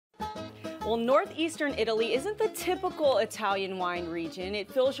Well, northeastern Italy isn't the typical Italian wine region. It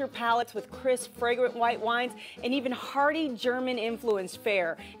fills your palates with crisp, fragrant white wines and even hearty German-influenced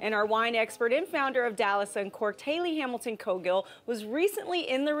fare. And our wine expert and founder of Dallas Uncorked, Hayley Hamilton Cogill, was recently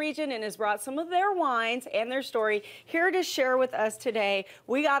in the region and has brought some of their wines and their story here to share with us today.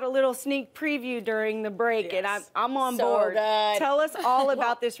 We got a little sneak preview during the break, and I'm on board. Good. Tell us all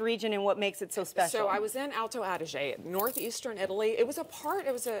about this region and what makes it so special. So I was in Alto Adige, northeastern Italy. It was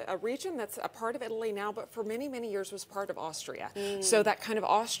a region that's a part of Italy now, but for many, many years was part of Austria. So that kind of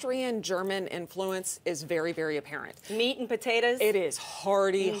Austrian-German influence is very, very apparent. Meat and potatoes? It is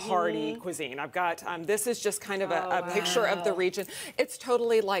hearty, hearty cuisine. I've got, this is just kind of a picture of the region. It's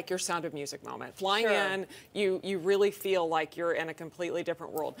totally like your Sound of Music moment. Flying in, you really feel like you're in a completely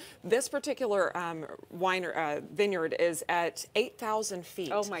different world. This particular vineyard is at 8,000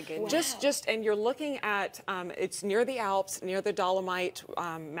 feet. Oh my goodness. And you're looking at, it's near the Alps, near the Dolomite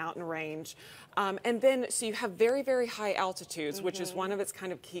mountain range. And then, so you have very, very high altitudes, which is one of its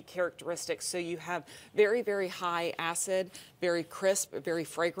kind of key characteristics. So you have very, very high acid, very crisp, very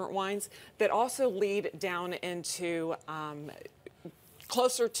fragrant wines that also lead down into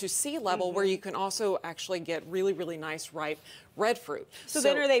closer to sea level, where you can also actually get really, really nice ripe red fruit. So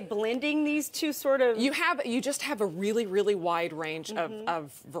then are they blending these two sort of? You just have a really, really wide range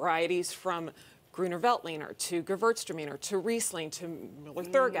of varieties, from Gruner Veltliner to Gewürztraminer to Riesling to Muller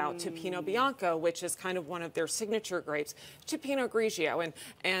Thurgau to Pinot Bianco, which is kind of one of their signature grapes, to Pinot Grigio.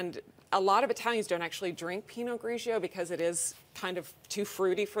 And a lot of Italians don't actually drink Pinot Grigio because it is kind of too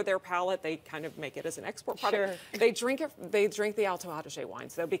fruity for their palate. They kind of make it as an export product. Sure. They drink the Alto Adige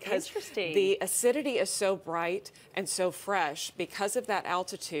wines, though, because the acidity is so bright and so fresh because of that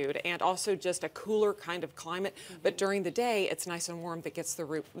altitude, and also just a cooler kind of climate. But during the day, it's nice and warm that gets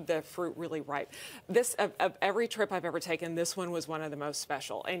the fruit really ripe. This, of every trip I've ever taken, this one was one of the most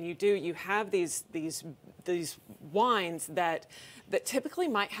special. And you have these wines that typically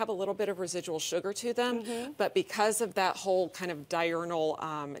might have a little bit of residual sugar to them, but because of that whole kind of diurnal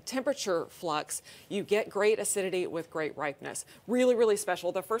temperature flux, you get great acidity with great ripeness. Really, really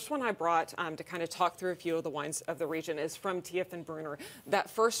special. The first one I brought to kind of talk through a few of the wines of the region is from Tiefenbrunner. That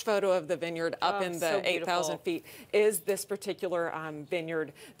first photo of the vineyard up in the 8,000 feet is this particular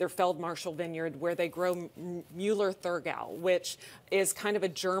vineyard, their Feldmarschall vineyard, where they grow Muller Thurgau, which is kind of a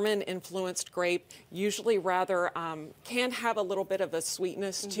German-influenced grape, usually rather can have a little bit of a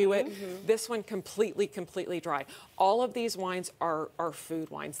sweetness to it. This one completely dry. All of these wines are food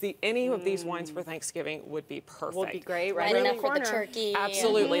wines. Any of these wines for Thanksgiving would be perfect. Would be great, right enough for the turkey.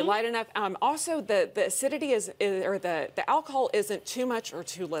 Absolutely, light enough. Also, the acidity or the alcohol isn't too much or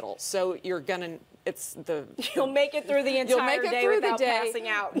too little. So you're gonna. You'll make it through the entire day without passing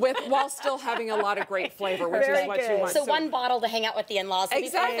out. While still having a lot of great flavor, which is what you want. So one bottle to hang out with the in-laws.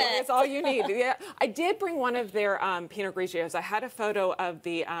 Exactly, that's all you need. Yeah, I did bring one of their Pinot Grigios. I had a photo of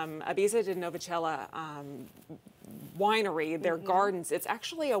the Abbazia di Novacella winery, their gardens. It's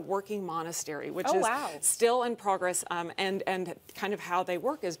actually a working monastery, which is still in progress, and kind of how they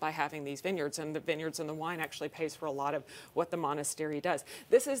work is by having these vineyards, and the vineyards and the wine actually pays for a lot of what the monastery does.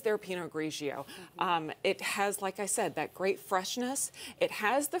 This is their Pinot Grigio. It has, like I said, that great freshness. It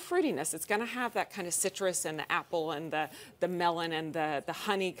has the fruitiness. It's going to have that kind of citrus and the apple and the melon and the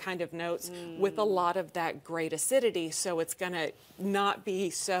honey kind of notes with a lot of that great acidity, so it's going to not be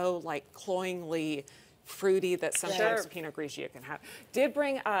so like cloyingly fruity that sometimes Pinot Grigio can have. Did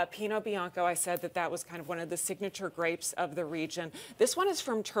bring Pinot Bianco. I said that was kind of one of the signature grapes of the region. This one is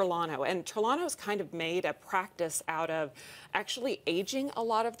from Terlano, and Terlano's kind of made a practice out of actually aging a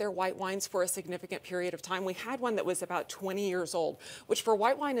lot of their white wines for a significant period of time. We had one that was about 20 years old, which for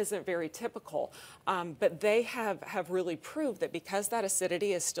white wine isn't very typical, but they have really proved that because that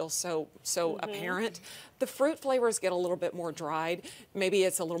acidity is still so apparent, the fruit flavors get a little bit more dried. Maybe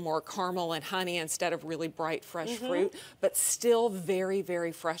it's a little more caramel and honey instead of really bright, fresh fruit, but still very,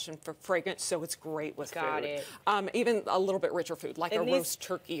 very fresh and fragrant, so it's great with food. Even a little bit richer food, like a roast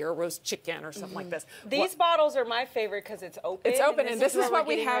turkey or roast chicken or something like this. These bottles are my favorite because it's open. It's open, and this is what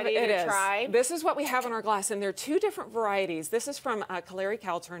we have. Try. This is what we have in our glass, and there are two different varieties. This is from Kalleri,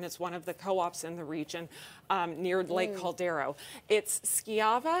 Kaltern. It's one of the co-ops in the region near Lake Caldero. It's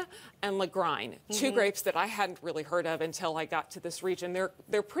Schiava and Lagrein, two grapes that I hadn't really heard of until I got to this region.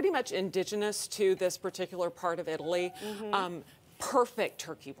 They're pretty much indigenous to this particular part of Italy. Perfect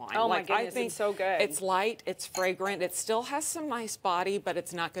turkey wine. Oh my goodness, I think it's so good. It's light, it's fragrant, it still has some nice body, but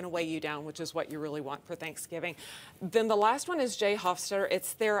it's not going to weigh you down, which is what you really want for Thanksgiving. Then the last one is Hofstatter.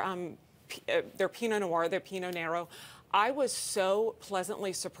 It's their Pinot Noir, their Pinot Nero. I was so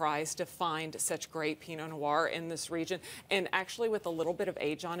pleasantly surprised to find such great Pinot Noir in this region. And actually, with a little bit of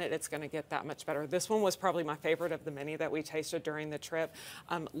age on it, it's going to get that much better. This one was probably my favorite of the many that we tasted during the trip.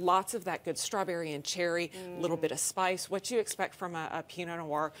 Lots of that good strawberry and cherry, a little bit of spice, what you expect from a Pinot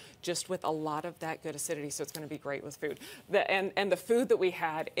Noir, just with a lot of that good acidity. So it's going to be great with food. And the food that we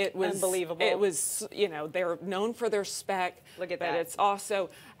had, it was unbelievable. It was, you know, they're known for their spec. Look at but that. It's also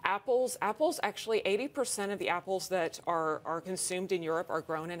apples. Apples, actually, 80% of the apples that are consumed in Europe are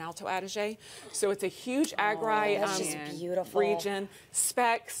grown in Alto Adige. So it's a huge agri region.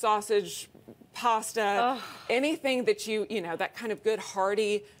 Speck, sausage, pasta, anything that you know, that kind of good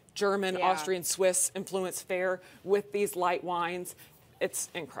hearty German, Austrian, Swiss influenced fare with these light wines. It's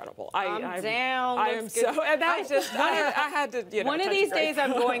incredible. I'm down. I am so, and that was just, I had to, you know. One of these days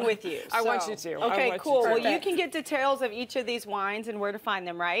I'm going with you. I want you to. Okay, cool. Well, you can get details of each of these wines and where to find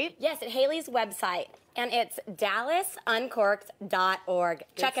them, right? Yes, at Hayley's website. And it's DallasUncorked.org.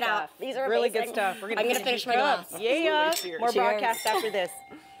 Check it out. These are really amazing. good stuff. I'm going to finish my glass. Yeah. More Cheers. broadcasts after this.